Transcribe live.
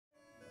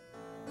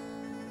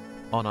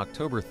On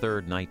October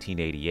 3,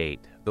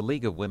 1988, the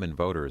League of Women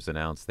Voters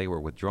announced they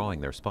were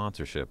withdrawing their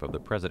sponsorship of the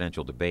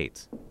presidential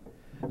debates.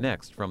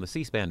 Next, from the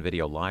C-SPAN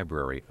video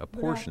library, a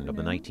portion of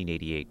the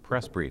 1988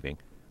 press briefing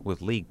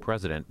with League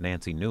President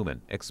Nancy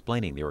Newman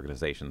explaining the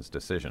organization's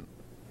decision.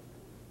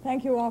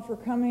 Thank you all for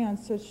coming on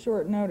such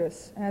short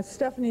notice. As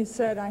Stephanie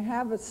said, I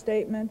have a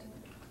statement,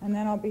 and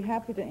then I'll be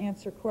happy to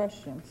answer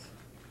questions.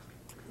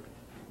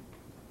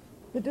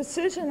 The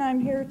decision I'm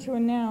here to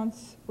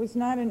announce was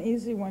not an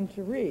easy one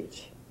to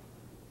reach.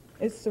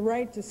 It's the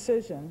right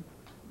decision.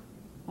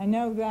 I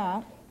know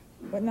that,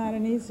 but not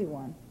an easy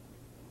one.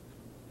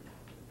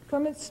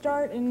 From its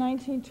start in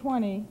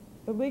 1920,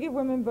 the League of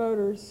Women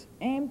Voters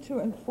aimed to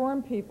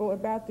inform people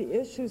about the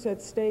issues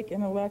at stake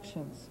in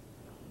elections,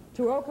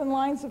 to open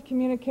lines of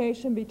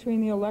communication between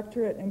the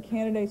electorate and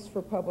candidates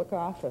for public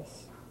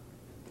office.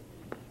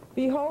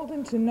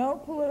 Beholden to no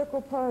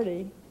political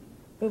party,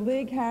 the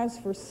League has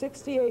for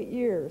 68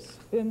 years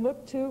been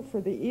looked to for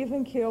the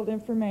even-keeled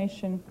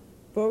information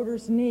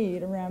voters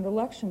need around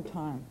election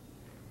time.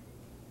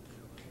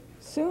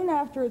 Soon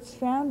after its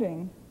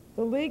founding,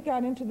 the League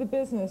got into the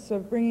business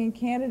of bringing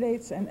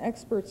candidates and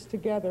experts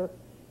together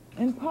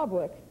in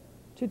public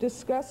to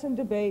discuss and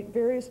debate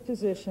various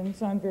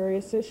positions on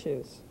various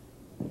issues.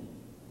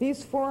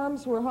 These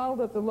forums were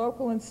held at the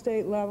local and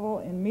state level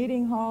in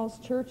meeting halls,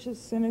 churches,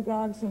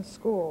 synagogues, and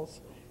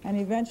schools, and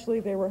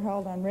eventually they were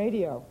held on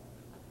radio.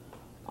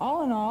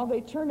 All in all,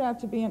 they turned out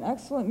to be an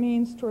excellent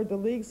means toward the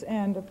League's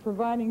end of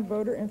providing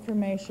voter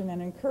information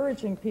and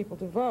encouraging people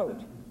to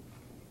vote.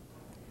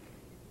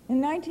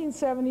 In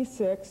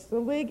 1976, the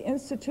League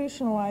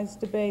institutionalized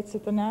debates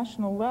at the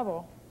national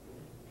level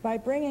by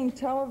bringing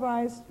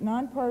televised,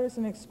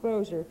 nonpartisan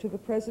exposure to the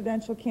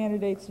presidential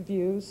candidates'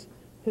 views,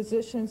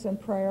 positions, and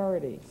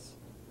priorities.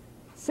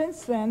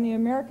 Since then, the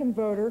American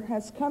voter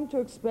has come to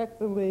expect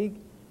the League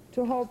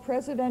to hold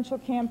presidential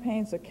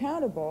campaigns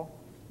accountable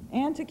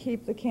and to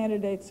keep the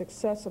candidates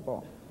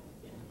accessible.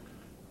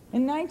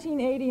 In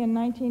 1980 and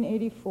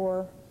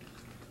 1984,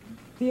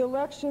 the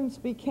elections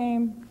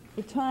became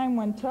the time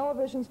when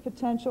television's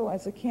potential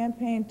as a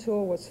campaign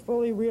tool was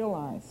fully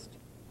realized.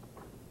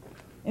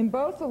 In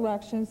both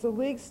elections, the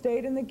League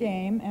stayed in the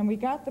game, and we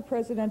got the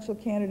presidential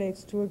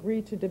candidates to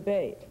agree to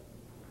debate.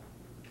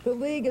 The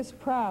League is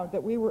proud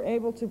that we were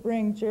able to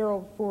bring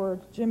Gerald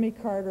Ford, Jimmy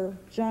Carter,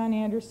 John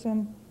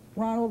Anderson,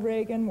 Ronald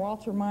Reagan,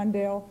 Walter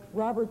Mondale,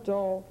 Robert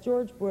Dole,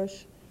 George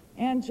Bush,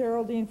 and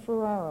Geraldine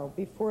Ferraro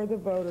before the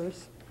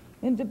voters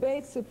in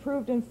debates that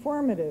proved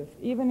informative,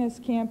 even as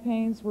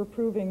campaigns were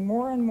proving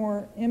more and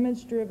more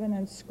image-driven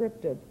and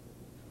scripted.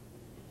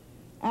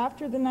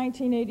 After the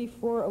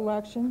 1984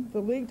 election,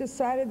 the League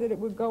decided that it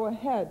would go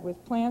ahead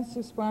with plans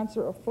to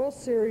sponsor a full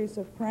series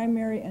of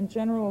primary and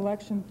general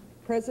election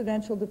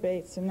presidential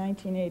debates in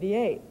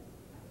 1988.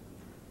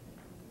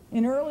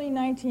 In early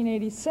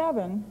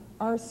 1987,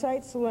 our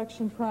site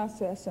selection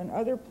process and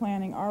other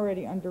planning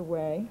already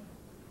underway,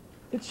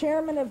 the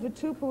chairman of the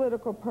two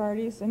political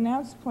parties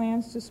announced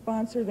plans to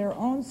sponsor their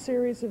own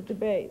series of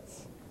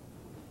debates.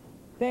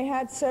 They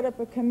had set up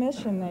a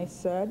commission, they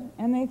said,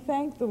 and they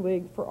thanked the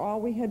League for all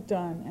we had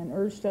done and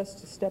urged us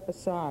to step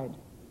aside.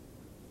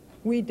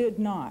 We did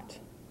not.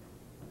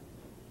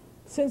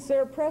 Since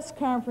their press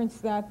conference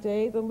that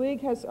day, the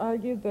League has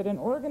argued that an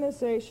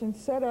organization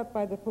set up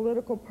by the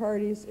political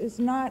parties is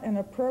not an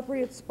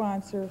appropriate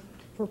sponsor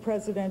for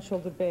presidential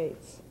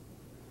debates.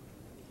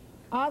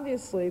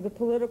 Obviously, the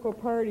political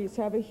parties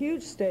have a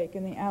huge stake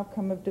in the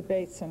outcome of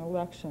debates and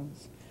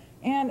elections.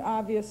 And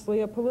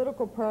obviously, a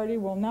political party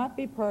will not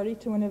be party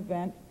to an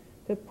event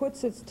that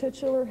puts its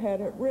titular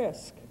head at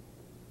risk.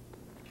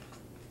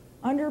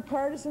 Under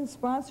partisan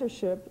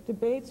sponsorship,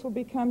 debates will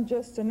become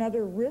just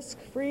another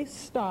risk-free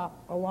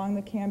stop along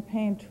the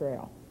campaign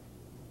trail.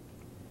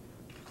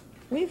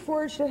 We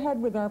forged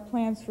ahead with our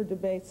plans for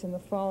debates in the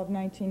fall of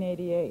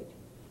 1988.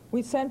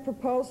 We sent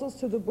proposals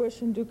to the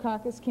Bush and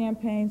Dukakis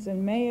campaigns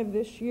in May of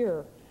this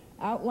year,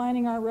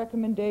 outlining our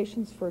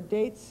recommendations for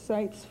dates,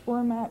 sites,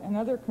 format, and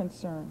other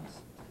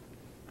concerns.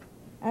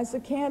 As the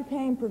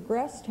campaign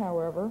progressed,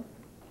 however,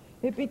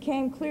 it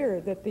became clear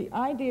that the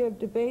idea of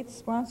debates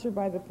sponsored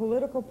by the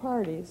political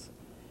parties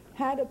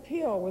had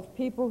appeal with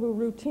people who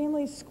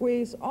routinely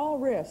squeeze all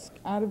risk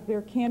out of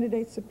their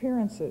candidates'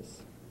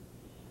 appearances.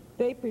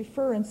 They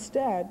prefer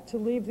instead to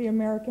leave the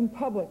American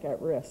public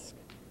at risk.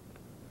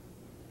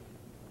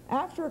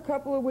 After a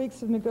couple of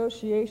weeks of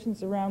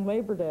negotiations around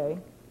Labor Day,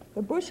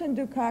 the Bush and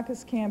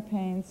Dukakis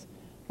campaigns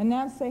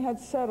announced they had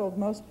settled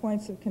most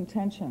points of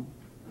contention,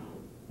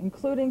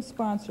 including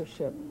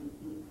sponsorship.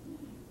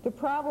 The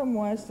problem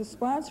was the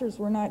sponsors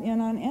were not in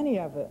on any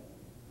of it.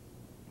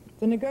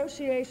 The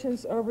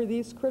negotiations over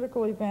these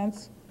critical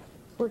events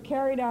were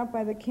carried out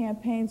by the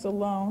campaigns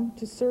alone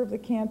to serve the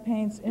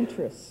campaign's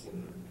interests.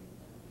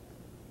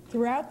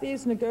 Throughout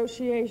these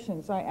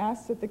negotiations, I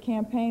asked that the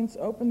campaigns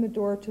open the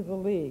door to the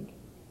League.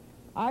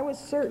 I was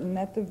certain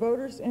that the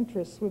voters'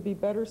 interests would be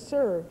better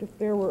served if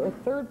there were a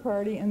third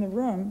party in the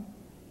room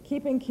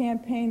keeping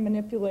campaign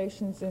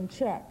manipulations in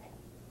check.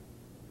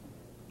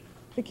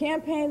 The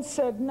campaigns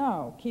said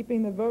no,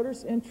 keeping the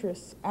voters'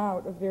 interests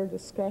out of their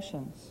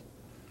discussions.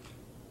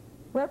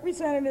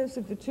 Representatives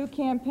of the two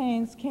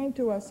campaigns came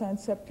to us on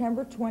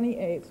September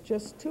 28th,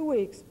 just 2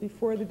 weeks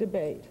before the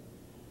debate,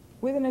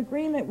 with an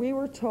agreement we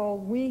were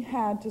told we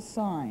had to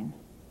sign.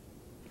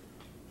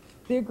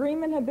 The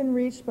agreement had been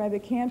reached by the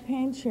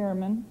campaign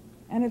chairman,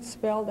 and it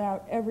spelled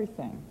out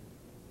everything.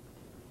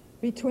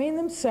 Between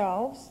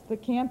themselves, the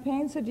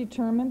campaigns had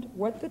determined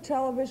what the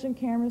television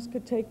cameras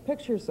could take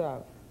pictures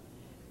of.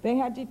 They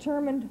had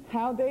determined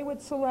how they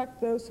would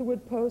select those who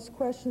would pose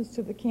questions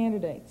to the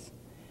candidates.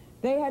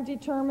 They had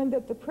determined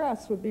that the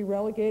press would be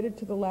relegated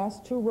to the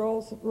last two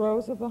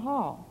rows of the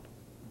hall.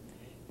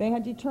 They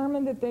had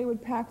determined that they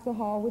would pack the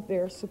hall with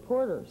their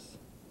supporters.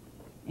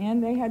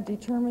 And they had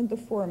determined the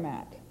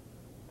format.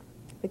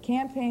 The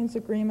campaign's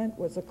agreement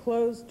was a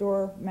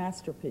closed-door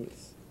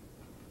masterpiece.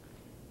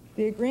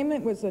 The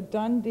agreement was a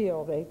done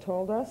deal, they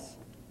told us.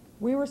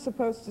 We were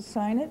supposed to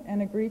sign it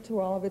and agree to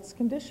all of its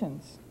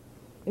conditions.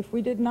 If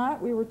we did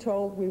not, we were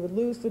told we would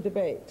lose the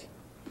debate.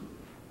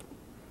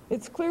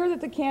 It's clear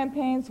that the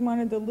campaigns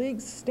wanted the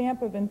League's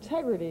stamp of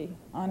integrity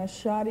on a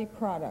shoddy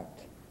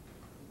product.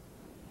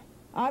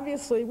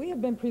 Obviously, we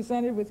have been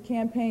presented with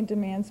campaign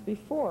demands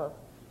before.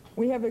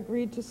 We have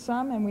agreed to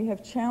some, and we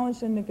have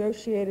challenged and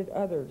negotiated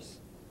others.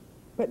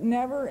 But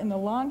never in the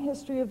long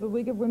history of the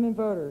League of Women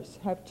Voters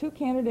have two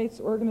candidates'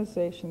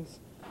 organizations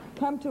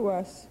come to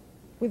us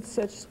with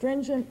such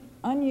stringent,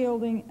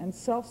 unyielding, and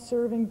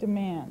self-serving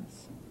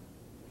demands.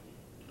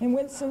 In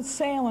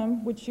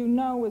Winston-Salem, which you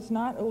know was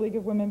not a League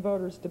of Women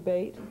Voters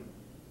debate,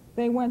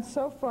 they went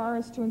so far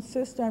as to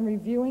insist on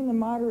reviewing the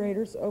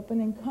moderator's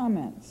opening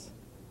comments.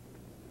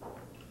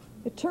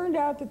 It turned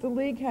out that the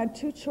League had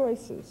two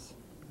choices.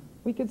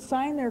 We could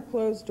sign their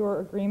closed-door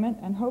agreement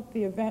and hope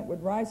the event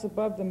would rise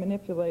above the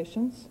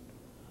manipulations,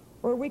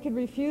 or we could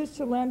refuse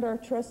to lend our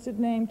trusted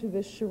name to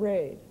this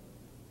charade.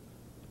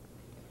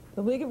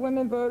 The League of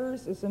Women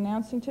Voters is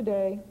announcing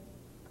today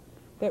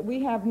that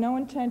we have no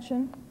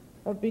intention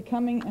of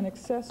becoming an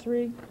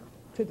accessory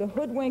to the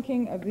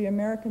hoodwinking of the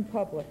American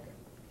public.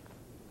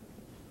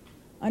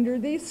 Under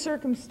these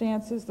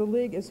circumstances, the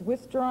League is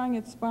withdrawing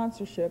its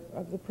sponsorship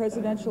of the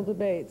presidential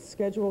debates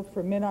scheduled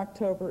for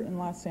mid-October in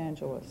Los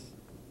Angeles.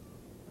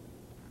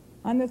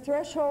 On the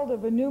threshold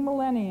of a new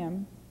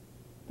millennium,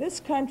 this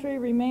country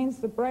remains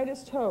the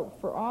brightest hope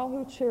for all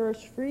who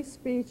cherish free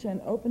speech and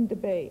open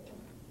debate.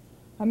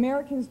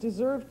 Americans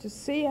deserve to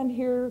see and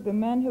hear the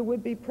men who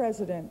would be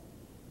president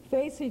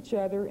face each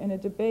other in a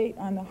debate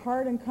on the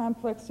hard and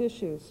complex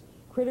issues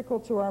critical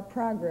to our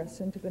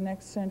progress into the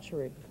next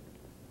century.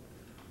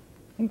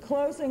 In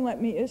closing, let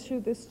me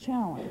issue this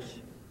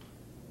challenge.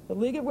 The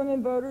League of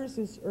Women Voters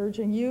is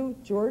urging you,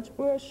 George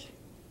Bush,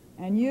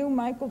 and you,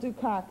 Michael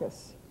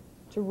Dukakis,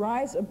 to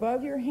rise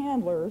above your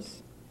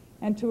handlers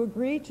and to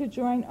agree to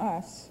join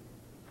us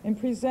in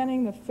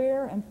presenting the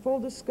fair and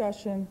full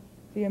discussion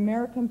the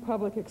American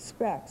public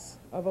expects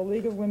of a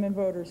League of Women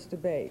Voters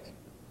debate.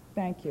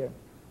 Thank you.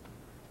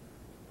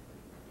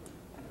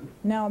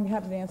 Now I'm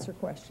happy to answer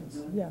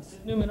questions. Yes.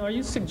 Newman, are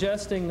you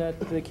suggesting that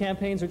the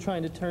campaigns are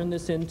trying to turn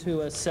this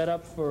into a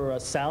setup for a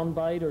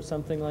soundbite or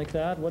something like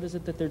that? What is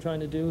it that they're trying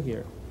to do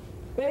here?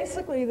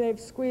 Basically, they've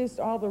squeezed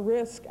all the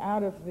risk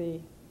out of the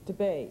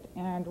debate.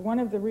 And one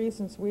of the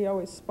reasons we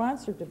always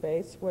sponsored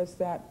debates was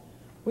that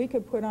we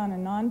could put on a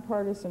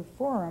nonpartisan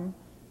forum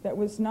that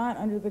was not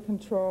under the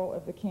control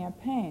of the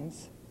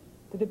campaigns.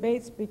 The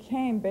debates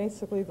became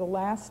basically the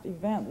last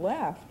event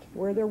left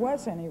where there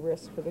was any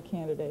risk for the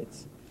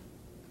candidates.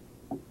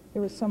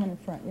 There was someone in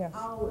front, yes.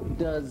 How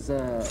does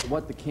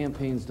what the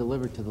campaigns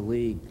delivered to the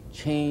League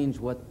change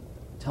what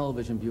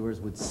television viewers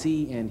would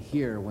see and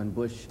hear when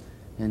Bush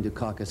and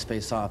Dukakis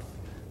face off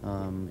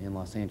in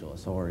Los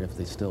Angeles, or if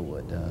they still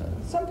would?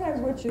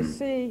 Sometimes what you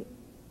see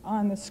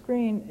on the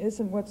screen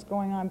isn't what's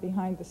going on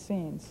behind the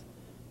scenes.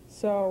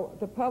 So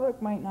the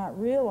public might not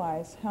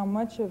realize how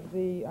much of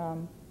the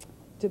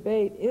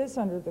debate is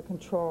under the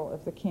control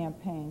of the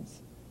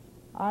campaigns.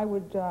 I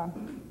would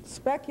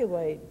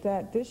speculate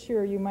that this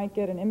year you might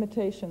get an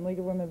imitation League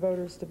of Women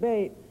Voters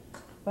debate,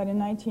 but in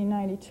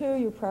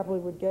 1992 you probably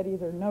would get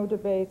either no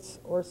debates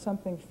or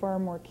something far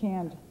more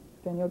canned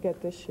than you'll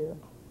get this year.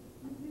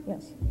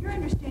 Yes. Your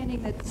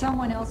understanding that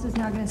someone else is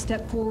now going to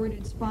step forward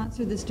and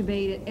sponsor this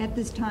debate at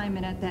this time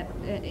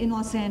and in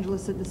Los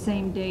Angeles at the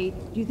same date.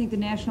 Do you think the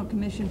National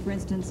Commission, for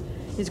instance,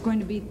 is going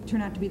to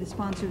turn out to be the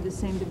sponsor of the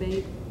same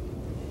debate?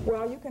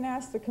 Well, you can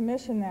ask the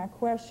Commission that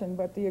question,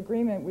 but the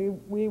agreement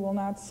we will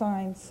not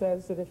sign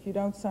says that if you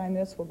don't sign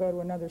this, we'll go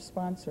to another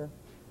sponsor.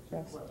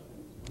 Yes.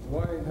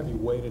 Why have you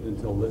waited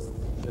until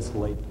this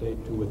late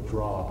date to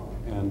withdraw?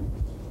 And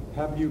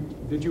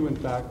did you in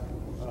fact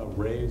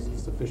raise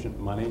sufficient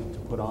money to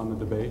put on the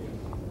debate?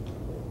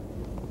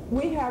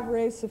 We have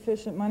raised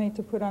sufficient money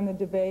to put on the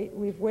debate.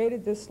 We've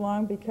waited this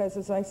long because,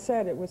 as I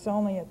said, it was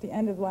only at the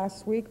end of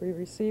last week we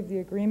received the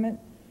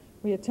agreement.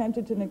 We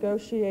attempted to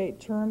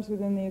negotiate terms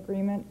within the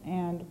agreement,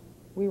 and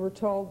we were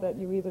told that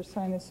you either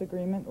sign this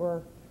agreement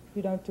or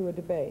you don't do a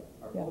debate.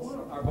 Yes.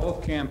 Are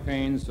both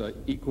campaigns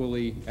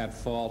equally at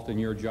fault in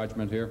your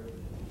judgment here?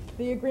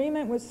 The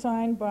agreement was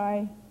signed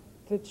by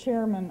the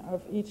chairman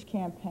of each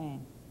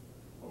campaign.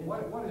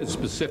 What is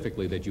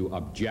specifically that you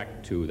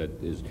object to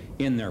that is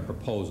in their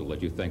proposal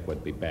that you think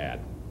would be bad?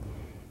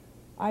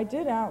 I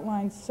did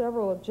outline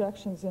several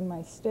objections in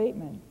my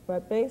statement,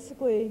 but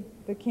basically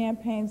the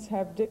campaigns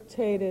have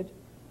dictated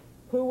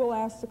who will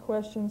ask the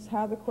questions,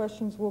 how the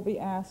questions will be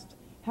asked,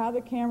 how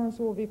the cameras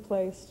will be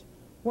placed,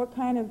 what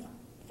kind of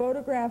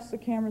photographs the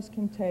cameras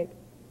can take,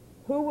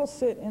 who will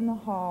sit in the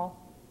hall,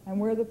 and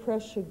where the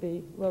press should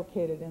be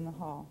located in the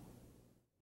hall.